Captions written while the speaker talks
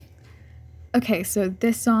Okay, so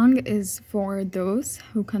this song is for those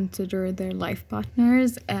who consider their life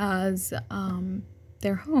partners as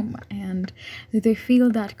their home, and they feel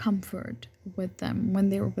that comfort with them when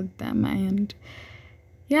they're with them. And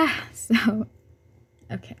yeah, so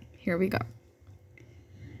okay, here we go.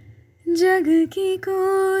 जग की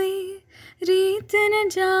कोई रीत न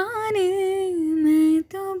जाने, मैं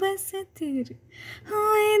तो बस तेरे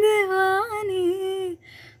हुए दीवाने,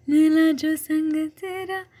 मिला जो संग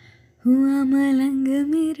तेरा हुआ मलंग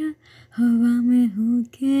मेरा, हवा में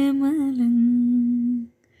होके मलंग,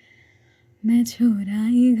 मैं छोरा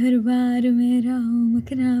ही घर बार मेरा, ओ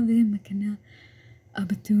मखना वे मखना,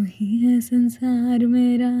 अब तू ही है संसार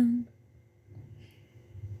मेरा,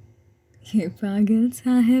 ये पागल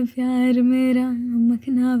सा है प्यार मेरा,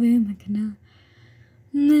 मखना वे मखना,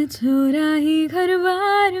 मैं छोरा ही घर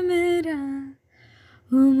बार मेरा,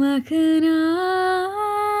 ओ मखना.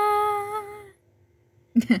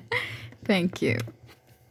 Thank you.